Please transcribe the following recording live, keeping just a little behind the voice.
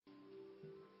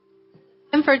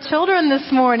And for children this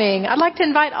morning, I'd like to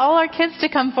invite all our kids to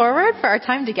come forward for our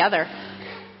time together.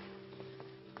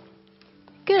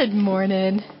 Good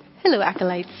morning. Hello,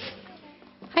 acolytes.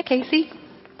 Hi, Casey.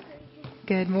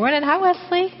 Good morning. Hi,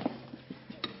 Wesley.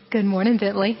 Good morning,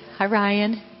 Bentley. Hi,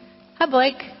 Ryan. Hi,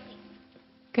 Blake.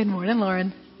 Good morning,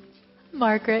 Lauren.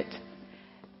 Margaret.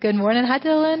 Good morning. Hi,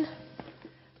 Dylan.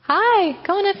 Hi.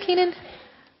 Come on up, Keenan.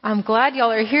 I'm glad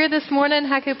y'all are here this morning.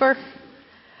 Hi, Cooper.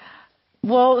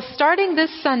 Well, starting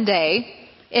this Sunday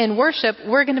in worship,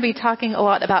 we're going to be talking a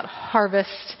lot about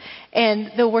harvest.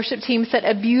 And the worship team set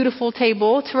a beautiful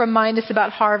table to remind us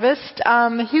about harvest.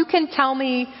 Who can tell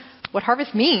me what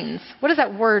harvest means? What does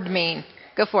that word mean?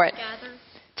 Go for it. Gather.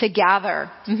 To gather.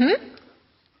 Mm-hmm. It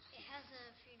has a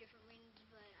few different meanings,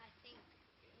 but I think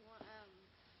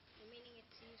the meaning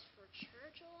it's used for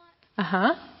church a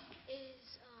lot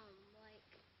is like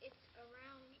it's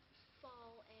around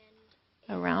fall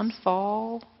and around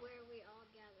fall. Where we all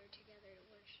gather together to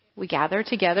worship. We gather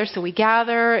together, so we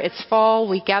gather. It's fall.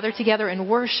 We gather together in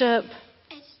worship.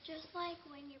 It's just like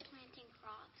when you're planting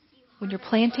crops. When you're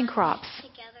planting crops.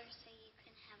 Together so you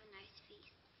can have a nice feast.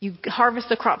 You harvest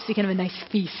the crops so you can have a nice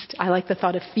feast. I like the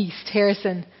thought of feast.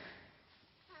 Harrison. You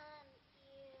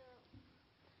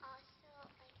also,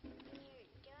 like, when you're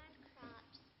doing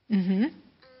crops, Mm-hmm. it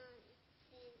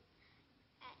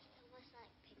was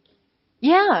like picking.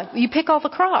 Yeah, you pick all the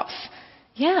crops.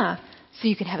 Yeah. So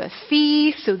you can have a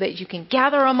feast so that you can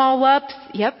gather them all up.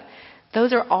 Yep.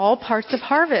 Those are all parts of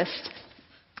harvest.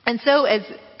 And so as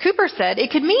Cooper said, it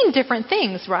could mean different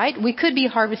things, right? We could be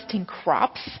harvesting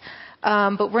crops,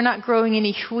 but we're not growing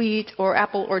any wheat or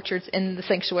apple orchards in the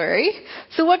sanctuary.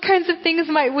 So what kinds of things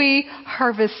might we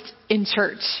harvest in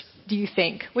church, do you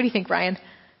think? What do you think, Ryan?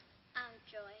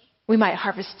 Joy. We might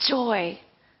harvest joy.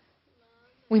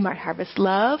 We might harvest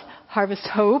love, harvest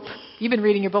hope. You've been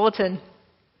reading your bulletin.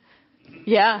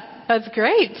 Yeah, that's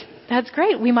great. That's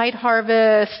great. We might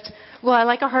harvest, well, I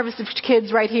like a harvest of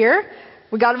kids right here.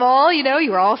 We got them all,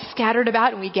 you were all scattered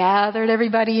about and we gathered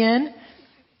everybody in.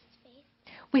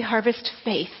 We harvest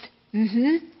faith.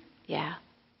 Mm-hmm. Yeah.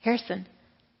 Harrison.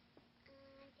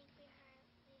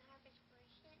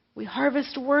 We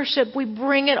harvest worship. We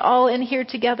bring it all in here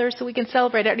together so we can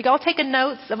celebrate it. You all taking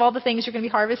notes of all the things you're going to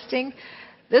be harvesting?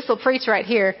 This will preach right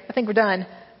here. I think we're done.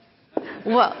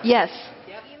 Well, yes.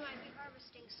 You might be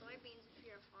harvesting soybeans if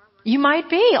you're a farmer. You might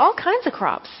be. All kinds of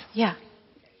crops. Yeah.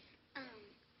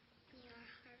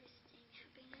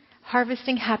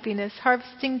 Harvesting happiness,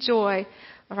 harvesting joy.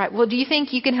 All right. Well, do you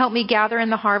think you can help me gather in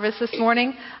the harvest this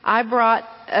morning? I brought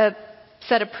a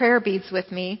set of prayer beads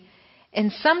with me,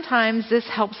 and sometimes this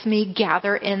helps me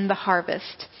gather in the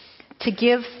harvest to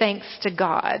give thanks to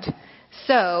God.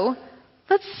 So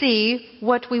let's see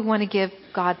what we want to give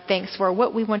God thanks for,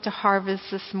 what we want to harvest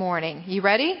this morning. You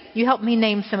ready? You help me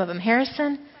name some of them.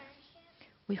 Harrison?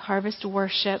 We harvest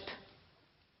worship.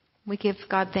 We give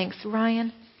God thanks.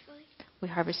 Ryan? We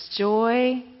harvest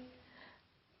joy.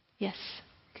 Yes,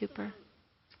 Cooper.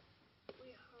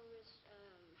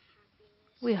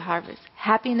 We harvest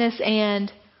happiness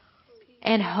and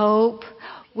hope.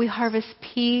 We harvest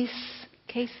peace.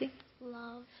 Casey?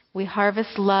 Love. We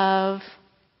harvest love.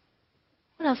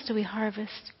 What else do we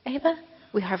harvest? Ava?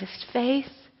 We harvest faith.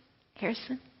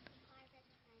 Harrison?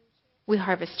 We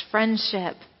harvest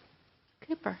friendship.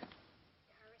 Cooper?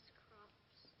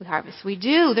 We harvest. We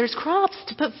do. There's crops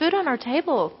to put food on our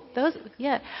table. Those,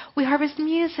 yeah. We harvest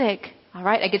music. All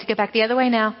right. I get to get back the other way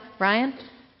now. Ryan?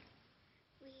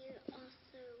 We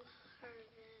also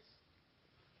harvest.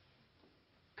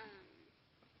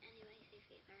 Anyway,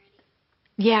 faith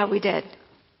already. Yeah, we did.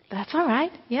 That's all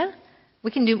right. Yeah.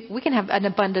 We can have an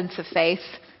abundance of faith.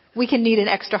 We can need an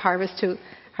extra harvest to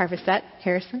harvest that.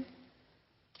 Harrison?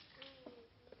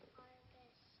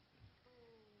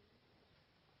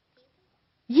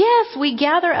 Yes, we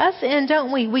gather us in,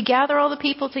 don't we? We gather all the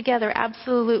people together.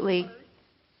 Absolutely.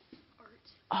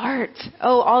 Art.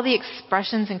 Oh, all the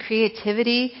expressions and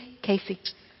creativity. Casey.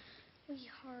 We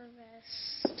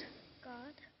harvest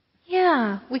God.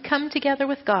 Yeah, we come together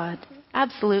with God.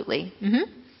 Absolutely.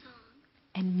 Mm-hmm.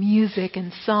 And music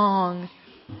and song.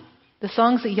 The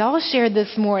songs that y'all shared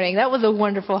this morning. That was a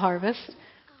wonderful harvest.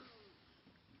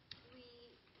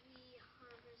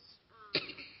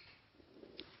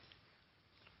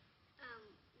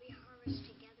 We harvest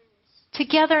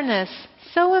togetherness. Togetherness.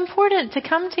 So important to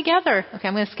come together. Okay,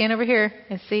 I'm going to scan over here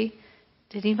and see.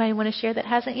 Did anybody want to share that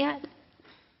hasn't yet?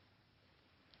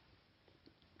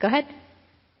 Go ahead. We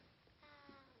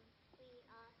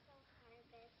also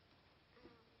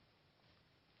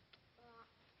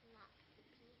harvest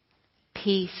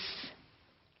Peace.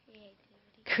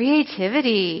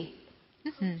 Creativity.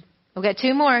 Mm-hmm. We've got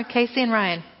two more, Casey and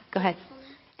Ryan. Go ahead.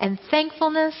 And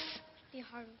thankfulness. The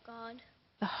heart of God.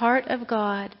 The heart of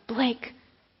God. Blake.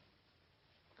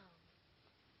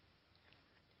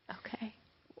 Okay.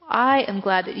 I am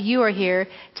glad that you are here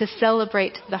to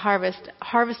celebrate the harvest.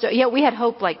 Yeah, we had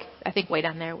Hope, I think way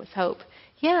down there was Hope.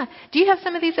 Yeah. Do you have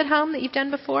some of these at home that you've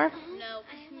done before?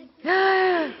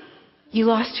 No. You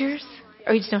lost yours?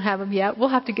 Or you just don't have them yet? We'll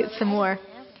have to get some more.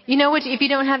 You know what? If you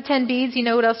don't have 10 beads, you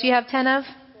know what else you have 10 of?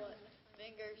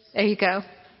 Fingers. There you go.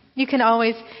 You can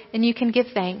always, and you can give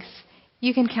thanks.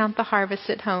 You can count the harvest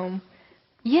at home.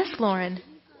 Yes, Lauren.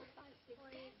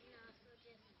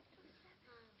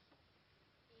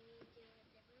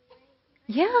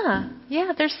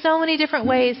 Yeah, there's so many different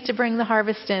ways to bring the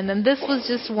harvest in, and this was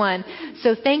just one.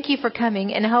 So thank you for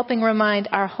coming and helping remind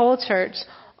our whole church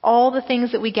all the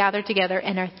things that we gather together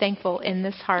and are thankful in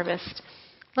this harvest.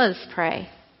 Let us pray.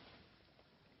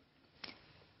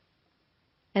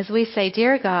 As we say,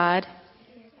 Dear God,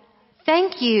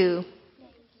 thank you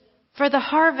for the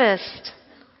harvest,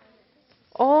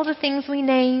 all the things we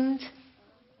named,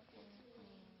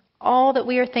 all that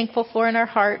we are thankful for in our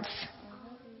hearts.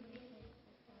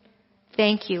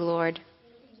 Thank you, Lord,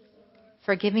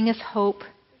 for giving us hope.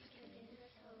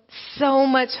 So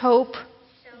much hope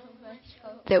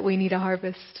that we need a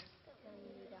harvest.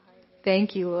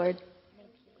 Thank you, Lord,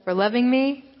 for loving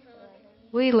me.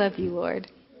 We love you, Lord.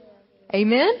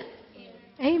 Amen?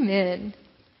 Amen.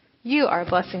 You are a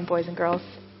blessing, boys and girls.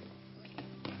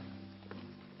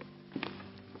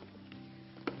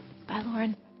 Bye,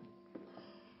 Lauren.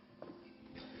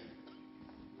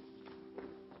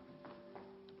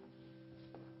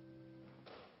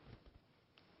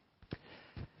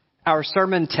 Our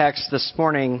sermon text this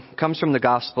morning comes from the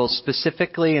Gospel,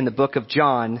 specifically in the book of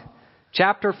John,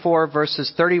 chapter 4,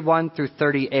 verses 31 through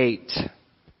 38.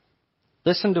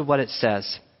 Listen to what it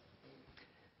says.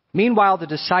 Meanwhile, the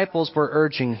disciples were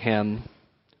urging him,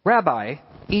 Rabbi,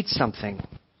 eat something.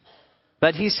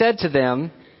 But he said to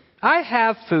them, I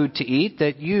have food to eat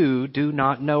that you do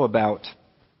not know about.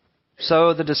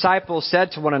 So the disciples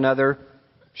said to one another,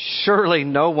 Surely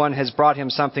no one has brought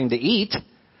him something to eat.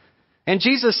 And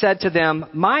Jesus said to them,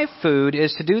 My food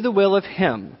is to do the will of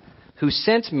him who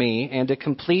sent me and to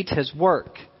complete his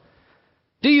work.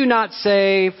 Do you not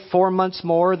say 4 months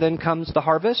more, then comes the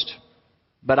harvest?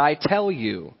 But I tell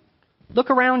you, look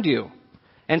around you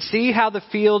and see how the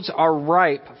fields are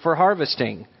ripe for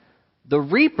harvesting. The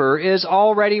reaper is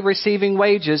already receiving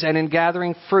wages and in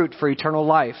gathering fruit for eternal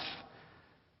life,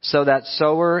 so that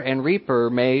sower and reaper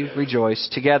may rejoice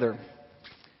together.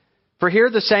 For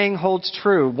here the saying holds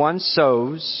true, one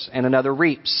sows and another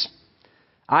reaps.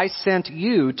 I sent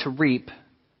you to reap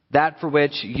that for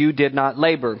which you did not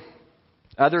labor.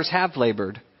 Others have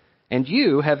labored, and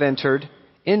you have entered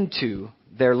into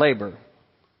their labor.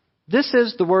 This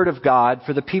is the word of God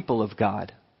for the people of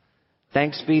God.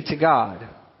 Thanks be to God.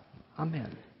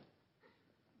 Amen.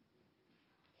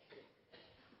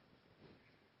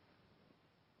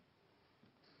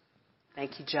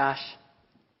 Thank you, Josh.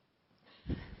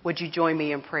 Would you join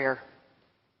me in prayer?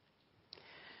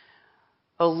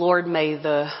 O Lord, may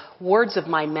the words of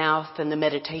my mouth and the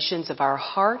meditations of our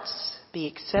hearts be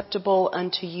acceptable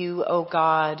unto you, O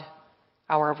God,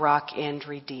 our rock and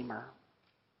redeemer.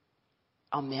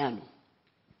 Amen.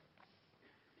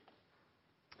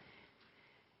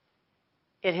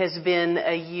 It has been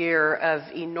a year of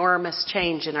enormous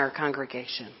change in our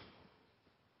congregation.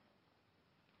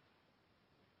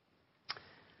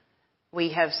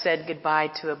 We have said goodbye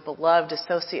to a beloved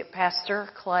associate pastor,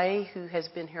 Clay, who has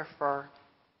been here for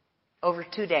over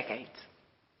 2 decades.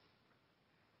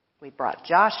 We brought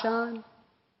Josh on.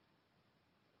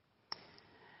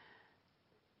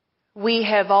 We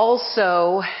have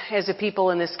also, as a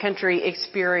people in this country,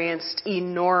 experienced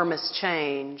enormous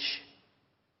change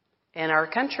in our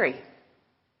country.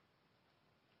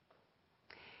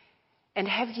 And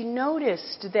have you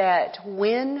noticed that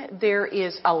when there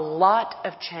is a lot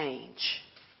of change,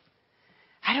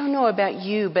 I don't know about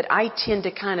you, but I tend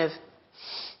to kind of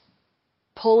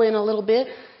pull in a little bit.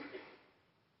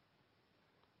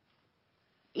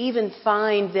 Even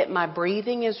find that my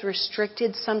breathing is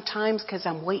restricted sometimes because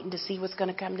I'm waiting to see what's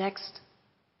going to come next.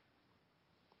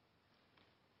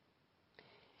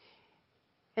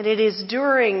 And it is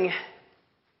during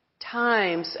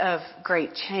times of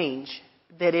great change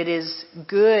that it is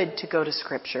good to go to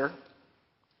Scripture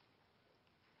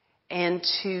and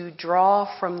to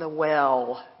draw from the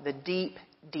well, the deep,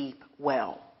 deep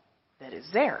well that is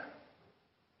there.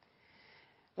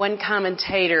 One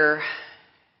commentator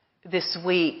this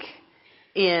week,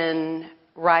 in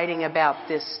writing about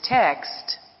this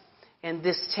text, And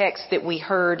this text that we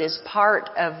heard is part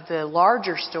of the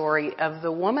larger story of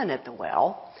the woman at the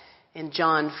well in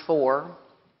John 4.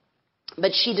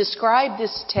 But she described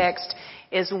this text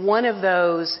as one of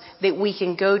those that we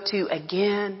can go to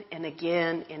again and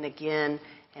again and again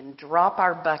and drop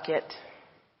our bucket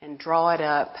and draw it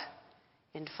up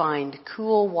and find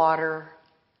cool water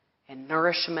and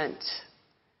nourishment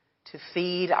to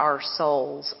feed our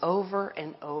souls over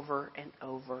and over and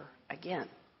over again.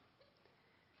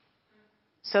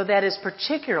 So that is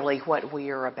particularly what we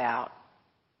are about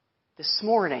this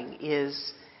morning,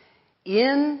 is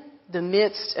in the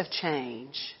midst of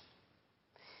change,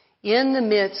 in the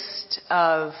midst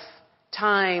of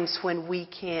times when we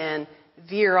can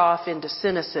veer off into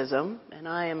cynicism, and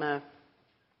I am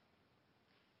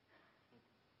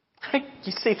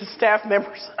you see the staff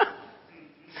members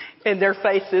in their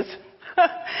faces.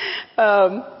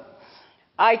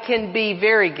 I can be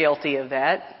very guilty of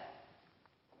that.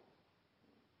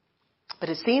 But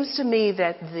it seems to me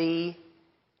that the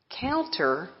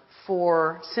counter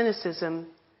for cynicism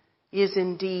is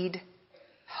indeed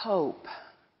hope.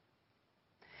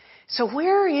 So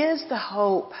where is the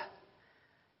hope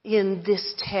in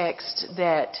this text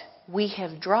that we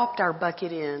have dropped our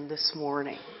bucket in this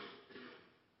morning?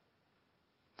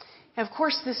 And of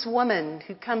course, this woman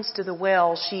who comes to the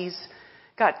well, she's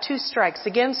got 2 strikes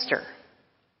against her.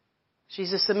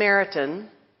 She's a Samaritan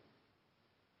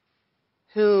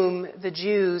whom the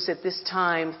Jews at this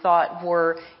time thought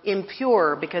were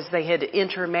impure because they had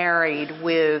intermarried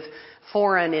with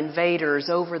foreign invaders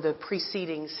over the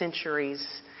preceding centuries,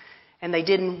 and they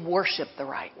didn't worship the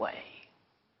right way.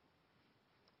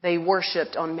 They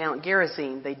worshipped on Mount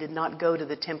Gerizim. They did not go to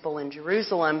the temple in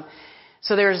Jerusalem.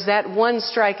 So there's that 1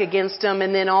 strike against them,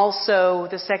 and then also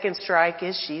the second strike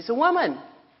is she's a woman.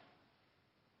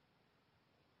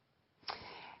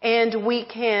 And we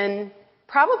can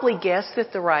probably guess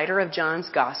that the writer of John's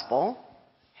Gospel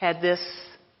had this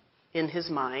in his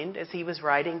mind as he was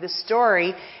writing this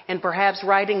story, and perhaps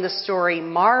writing the story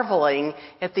marveling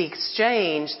at the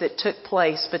exchange that took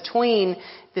place between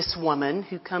this woman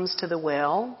who comes to the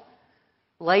well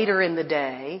later in the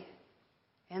day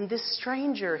and this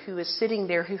stranger who is sitting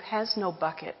there who has no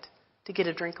bucket to get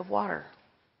a drink of water.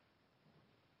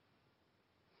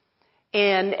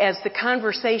 And as the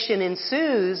conversation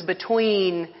ensues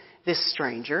between this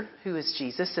stranger, who is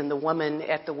Jesus, and the woman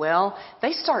at the well,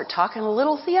 they start talking a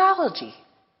little theology.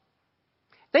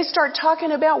 They start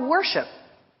talking about worship.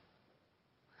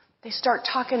 They start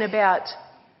talking about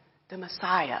the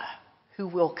Messiah who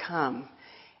will come.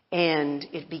 And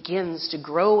it begins to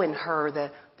grow in her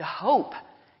the hope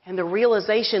and the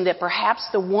realization that perhaps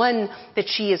the one that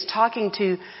she is talking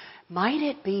to, might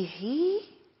it be he?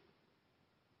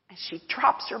 And she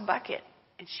drops her bucket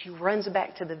and she runs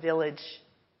back to the village.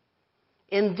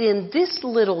 And then this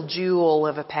little jewel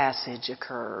of a passage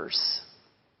occurs.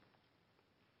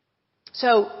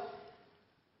 So,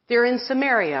 they're in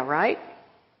Samaria, right?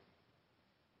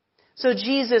 So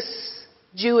Jesus'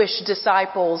 Jewish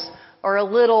disciples are a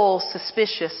little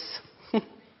suspicious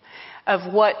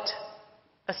of what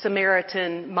a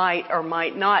Samaritan might or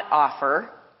might not offer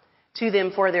to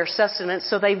them for their sustenance,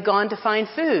 so they've gone to find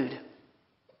food.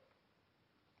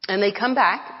 And they come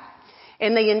back.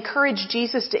 And they encourage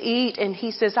Jesus to eat, and he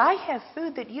says, I have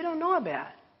food that you don't know about.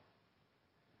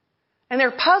 And they're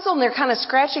puzzled, and they're kind of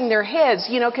scratching their heads,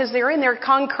 because they're in their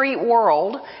concrete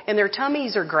world, and their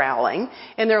tummies are growling,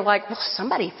 and they're like, well,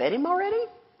 somebody fed him already?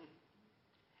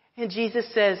 And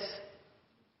Jesus says,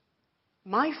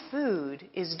 my food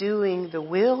is doing the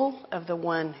will of the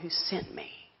one who sent me.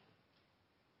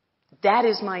 That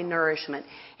is my nourishment.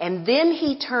 And then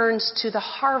he turns to the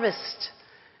harvest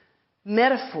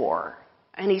metaphor.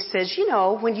 And he says,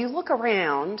 when you look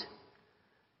around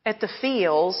at the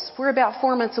fields, we're about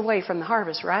 4 months away from the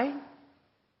harvest, right?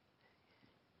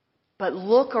 But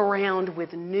look around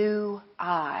with new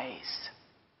eyes.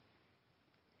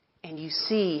 And you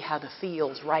see how the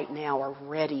fields right now are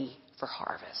ready for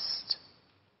harvest.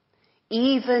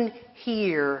 Even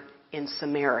here in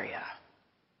Samaria.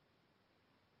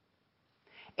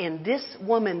 And this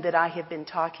woman that I have been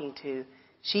talking to,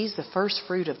 she's the first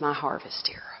fruit of my harvest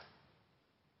here.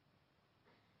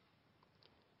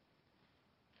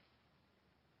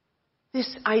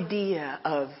 This idea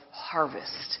of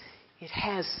harvest, it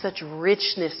has such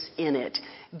richness in it.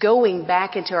 Going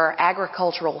back into our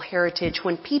agricultural heritage,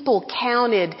 when people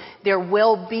counted their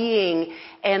well-being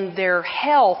and their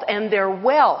health and their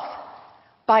wealth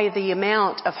by the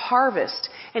amount of harvest.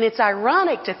 And it's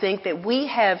ironic to think that we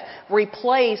have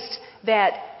replaced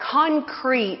that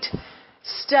concrete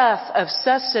stuff of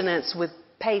sustenance with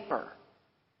paper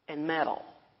and metal.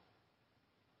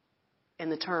 in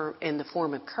the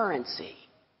form of currency.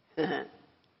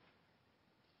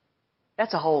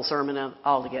 That's a whole sermon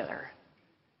altogether.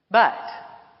 But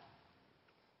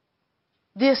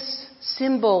this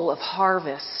symbol of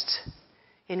harvest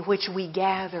in which we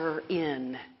gather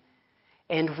in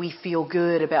and we feel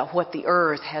good about what the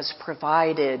earth has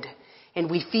provided and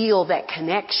we feel that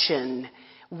connection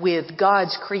with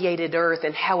God's created earth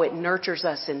and how it nurtures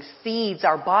us and feeds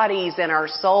our bodies and our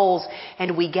souls,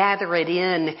 and we gather it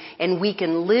in and we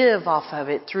can live off of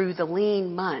it through the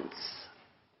lean months.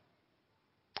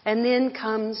 And then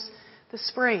comes the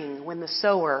spring when the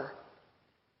sower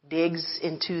digs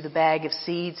into the bag of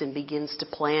seeds and begins to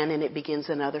plant, and it begins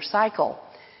another cycle.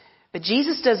 But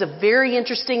Jesus does a very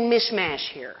interesting mishmash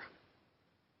here.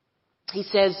 He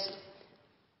says,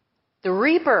 the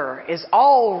reaper is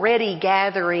already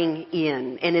gathering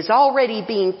in and is already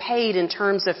being paid in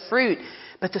terms of fruit,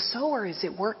 but the sower is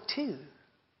at work too.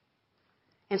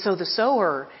 And so the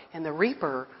sower and the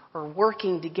reaper are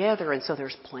working together, and so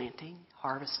there's planting,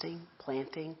 harvesting,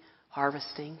 planting,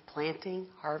 harvesting, planting,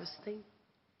 harvesting,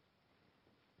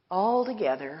 all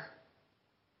together.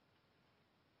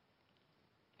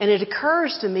 And it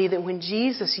occurs to me that when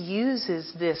Jesus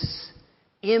uses this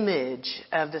image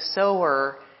of the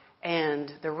sower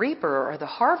and the reaper or the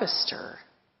harvester,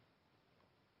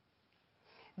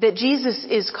 that Jesus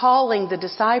is calling the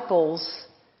disciples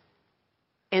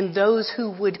and those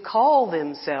who would call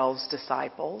themselves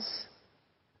disciples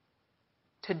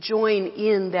to join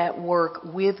in that work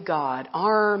with God,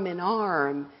 arm in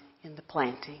arm, in the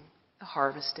planting, the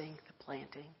harvesting, the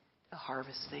planting, the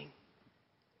harvesting.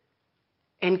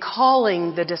 And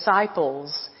calling the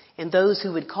disciples and those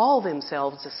who would call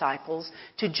themselves disciples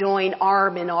to join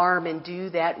arm in arm and do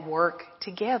that work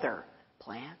together.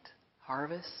 Plant,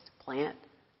 harvest, plant,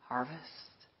 harvest.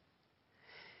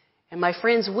 And my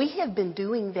friends, we have been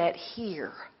doing that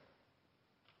here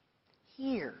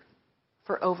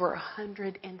for over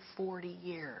 140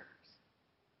 years.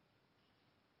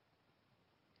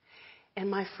 And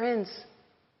my friends,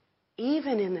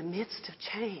 even in the midst of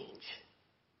change,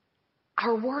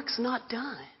 our work's not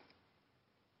done.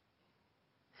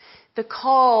 The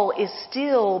call is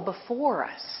still before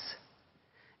us.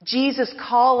 Jesus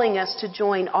calling us to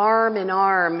join arm in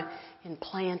arm in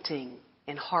planting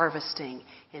and harvesting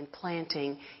and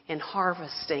planting and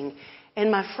harvesting.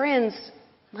 And my friends,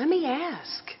 let me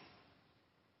ask,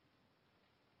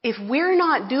 if we're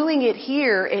not doing it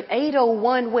here at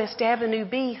 801 West Avenue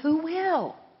B, who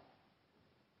will?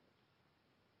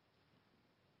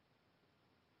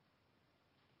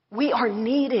 We are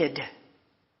needed.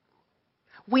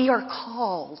 We are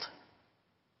called.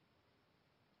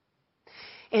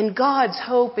 And God's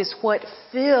hope is what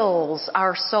fills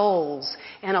our souls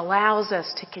and allows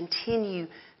us to continue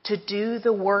to do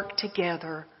the work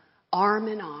together, arm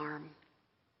in arm,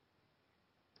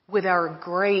 with our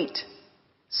great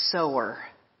sower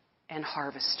and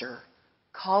harvester,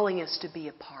 calling us to be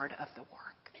a part of the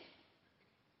work.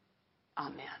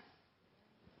 Amen.